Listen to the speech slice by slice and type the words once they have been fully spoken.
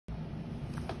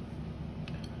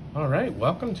All right,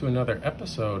 welcome to another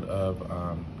episode of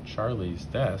Charlie's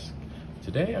Desk.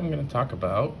 Today I'm going to talk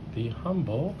about the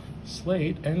Humble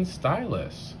Slate and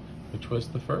Stylus, which was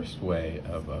the first way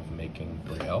of making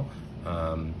braille.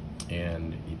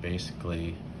 And you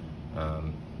basically,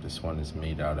 this one is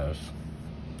made out of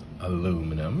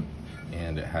aluminum,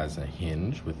 and it has a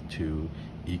hinge with two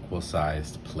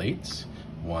equal-sized plates.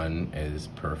 One is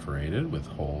perforated with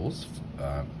holes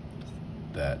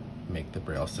that make the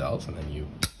braille cells, and then you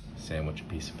sandwich a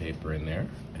piece of paper in there,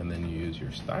 and then you use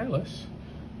your stylus,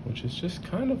 which is just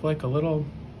kind of like a little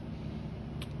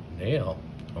nail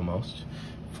almost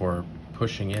for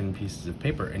pushing in pieces of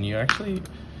paper. And you actually,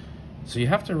 so you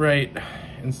have to write,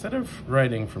 instead of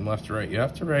writing from left to right, you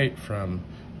have to write from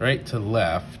right to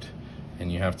left,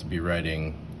 and you have to be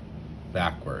writing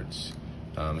backwards.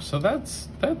 So that's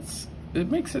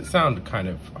it makes it sound kind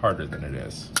of harder than it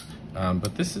is.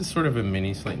 But this is sort of a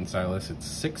mini slate and stylus. It's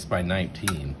 6 by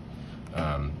 19.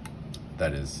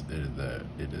 That is,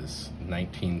 it is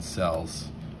 19 cells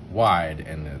wide,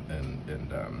 and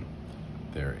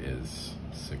there is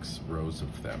 6 rows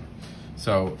of them.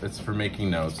 So it's for making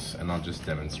notes, and I'll just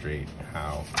demonstrate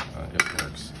how it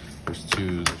works. There's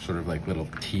two sort of like little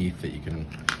teeth that you can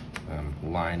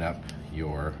line up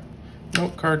your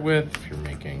note card with if you're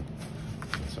making.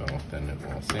 So then it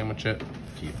will sandwich it,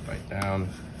 teeth bite down,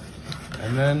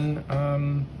 and then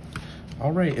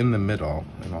I'll write in the middle,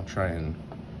 and I'll try and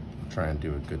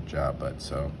do a good job. But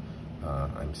so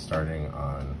I'm starting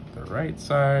on the right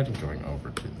side and going over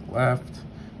to the left,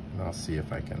 and I'll see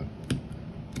if I can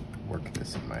work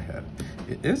this in my head.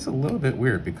 It is a little bit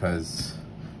weird because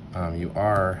you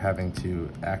are having to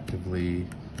actively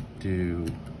do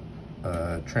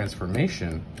a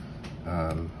transformation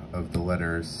of the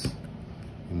letters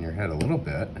in your head a little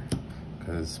bit,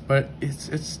 but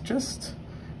it's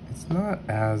not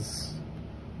as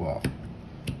well,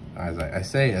 as I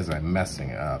say, as I'm messing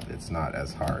it up, it's not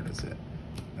as hard as it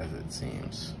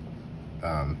seems.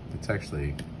 It's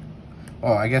actually,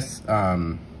 well, I guess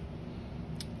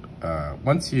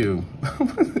once you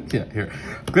yeah, here,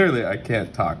 clearly I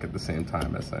can't talk at the same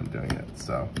time as I'm doing it,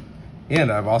 so, and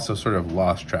I've also sort of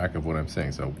lost track of what I'm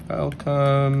saying. So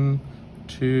welcome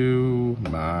to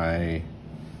my,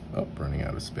 oh, running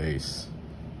out of space.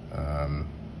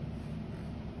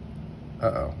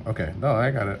 Uh-oh, okay, no,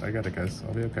 I got it, guys,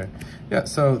 I'll be okay. Yeah,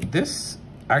 so this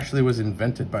actually was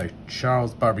invented by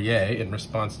Charles Barbier in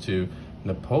response to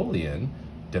Napoleon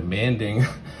demanding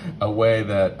a way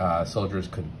that soldiers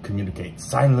could communicate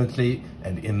silently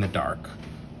and in the dark.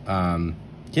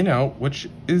 You know, which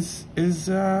is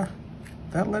that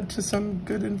led to some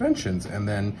good inventions, and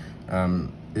then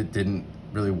it didn't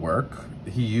really work.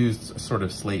 He used a sort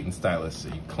of slate and stylus. So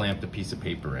you clamped a piece of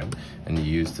paper in, and you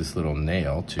used this little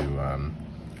nail to,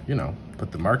 you know,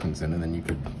 put the markings in, and then you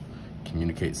could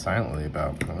communicate silently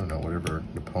about, I don't know, whatever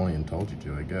Napoleon told you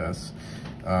to, I guess.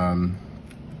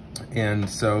 And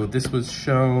so this was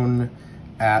shown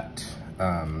at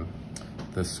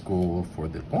the School for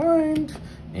the Blind,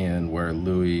 and where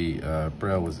Louis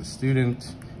Braille was a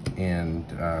student, and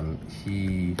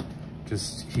he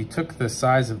took the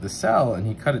size of the cell and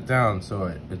he cut it down so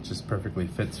it just perfectly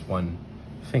fits one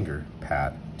finger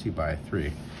pad, 2 by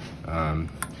 3,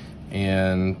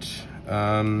 and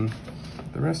the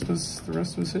rest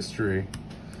was history.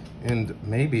 And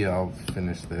maybe I'll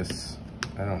finish this.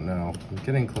 I don't know. I'm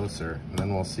getting closer, and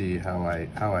then we'll see how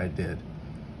I did.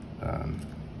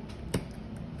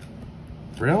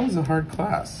 Braille is a hard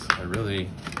class. I really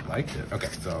liked it. Okay,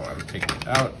 so I'm taking it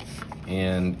out,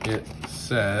 and it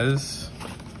says,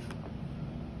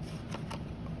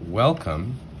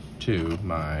 welcome to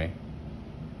my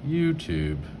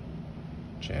YouTube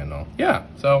channel. Yeah,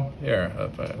 so here,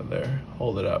 up there,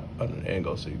 hold it up on an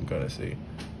angle so you can kind of see.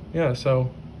 Yeah,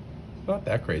 so it's not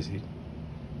that crazy.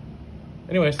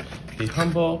 Anyways, the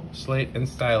Humble Slate and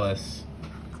Stylus,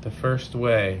 the first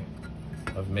way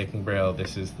of making braille.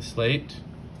 This is the slate,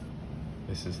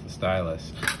 this is the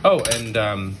stylus. Oh,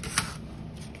 and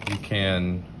you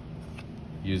can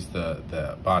use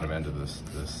the bottom end of this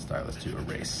stylus to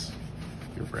erase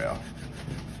your braille.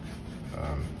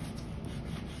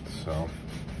 So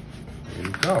there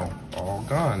you go, all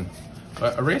gone.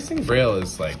 But erasing braille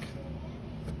is like,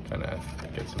 kind of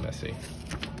gets messy.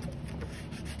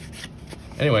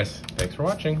 Anyways, thanks for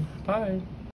watching, bye.